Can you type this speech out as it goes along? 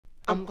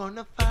I'm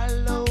gonna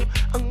follow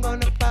my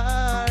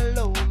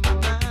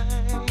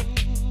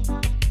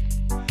mind.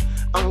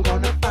 I'm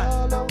gonna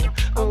follow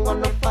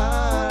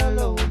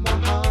my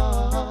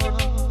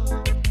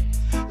heart.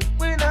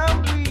 When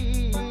I'm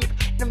weak,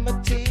 them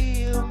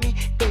tell me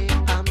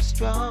that I'm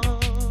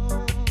strong.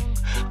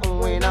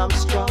 When I'm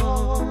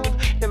strong,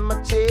 them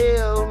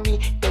tell me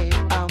that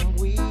I'm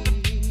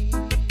weak.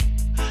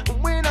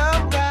 When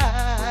I'm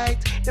right,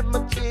 them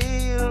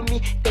tell me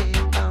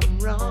that I'm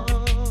wrong.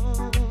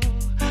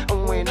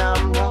 When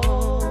I'm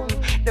wrong,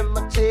 them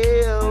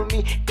tell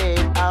me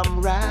that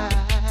I'm right.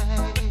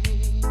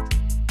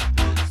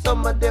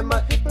 Some of them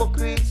are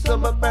hypocrites,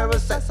 some are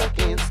parasites, I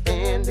can't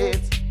stand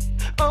it.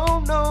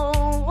 Oh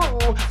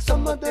no,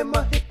 some of them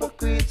are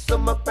hypocrites,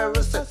 some are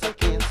parasites, I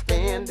can't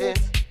stand it.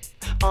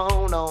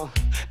 Oh no,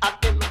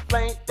 them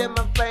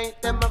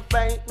a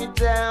fight me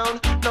down.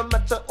 No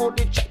matter how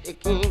they try, they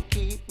can't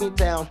keep me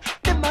down.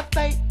 Them a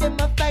fight me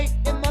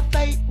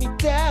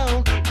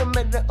down. No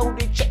matter how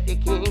they try, they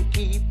can't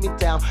keep me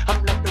down.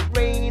 I'm like the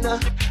rain, I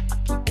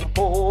keep on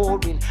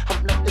pouring.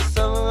 I'm like the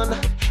sun, I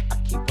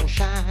keep on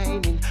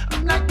shining.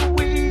 I'm like the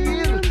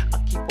wind, I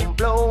keep on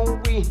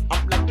blowing.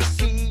 I'm like the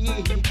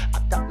sea, I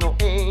got no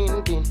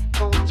ending.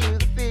 Don't you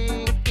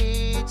think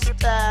it's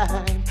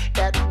time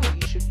that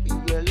we should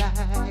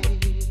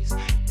realize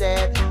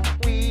that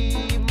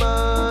we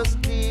must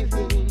live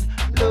in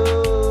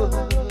love?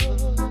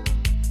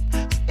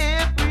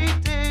 Every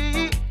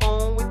day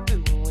all we're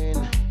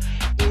doing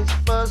is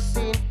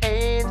fussing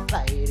and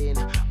fighting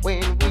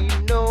when we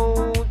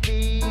know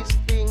these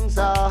things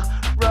are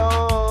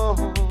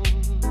wrong.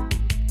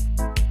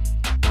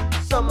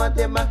 Some of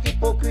them are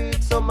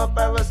hypocrites, some are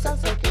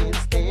parasites, I can't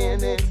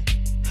stand it.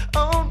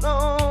 Oh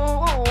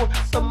no,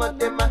 some of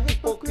them are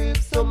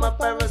hypocrites, some are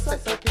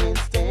parasites, I can't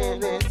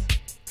stand it.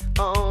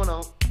 Oh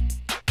no.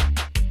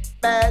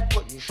 Bad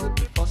girl, you should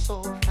be for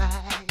so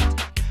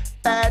right.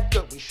 Bad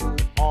girl, we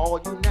should all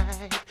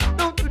unite.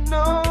 Don't you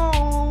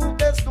know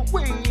that's the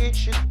way it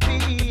should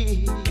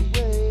be?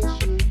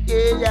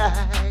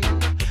 Yeah.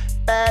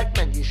 Bad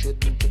man, you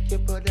shouldn't take your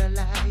brother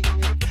life.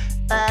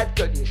 Bad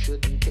girl, you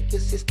shouldn't take your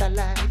sister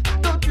life.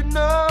 Don't you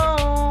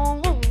know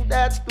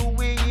that's the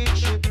way it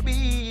should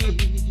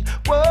be?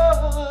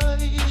 Why?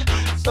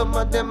 Some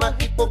of them are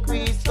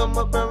hypocrites, some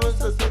are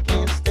parasites, I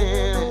can't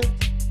stand it.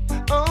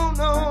 Oh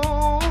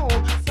no,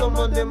 some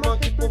of them are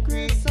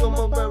hypocrites, some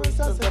are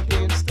parasites, I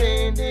can't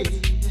stand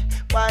it.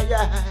 Why?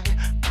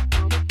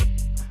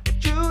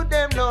 You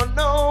them don't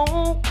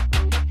know,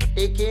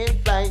 they can't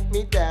fight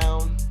me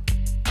down.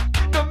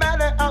 No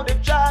matter how they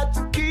try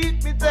to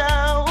keep me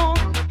down,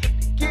 they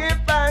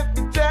can't fight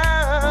me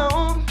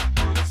down.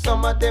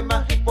 Some of them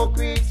are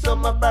hypocrites,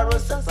 some are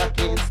parasites, I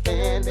can't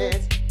stand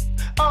it.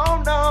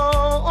 Oh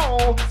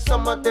no,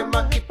 some of them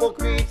are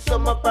hypocrites,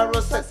 some are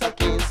parasites, I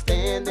can't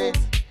stand it.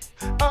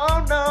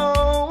 Oh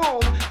no,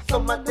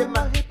 some of them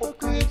are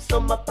hypocrites,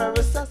 some are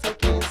parasites, I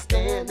can't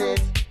stand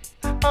it.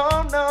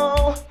 Oh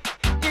no,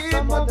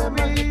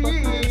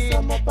 hypocrites,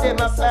 them are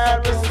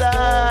parasites.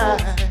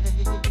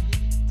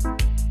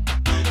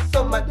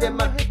 Some of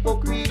them are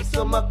hypocrites,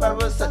 some are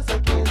parasites, I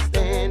can't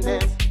stand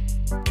it.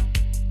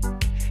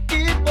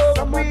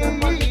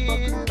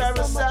 Hypocrites,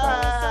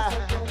 parasites.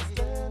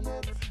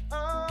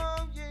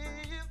 Oh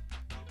yeah,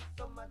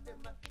 some of them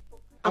are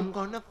hypocrites. I'm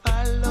gonna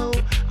follow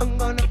my mind.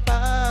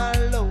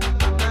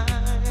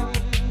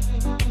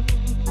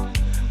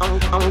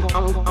 I'm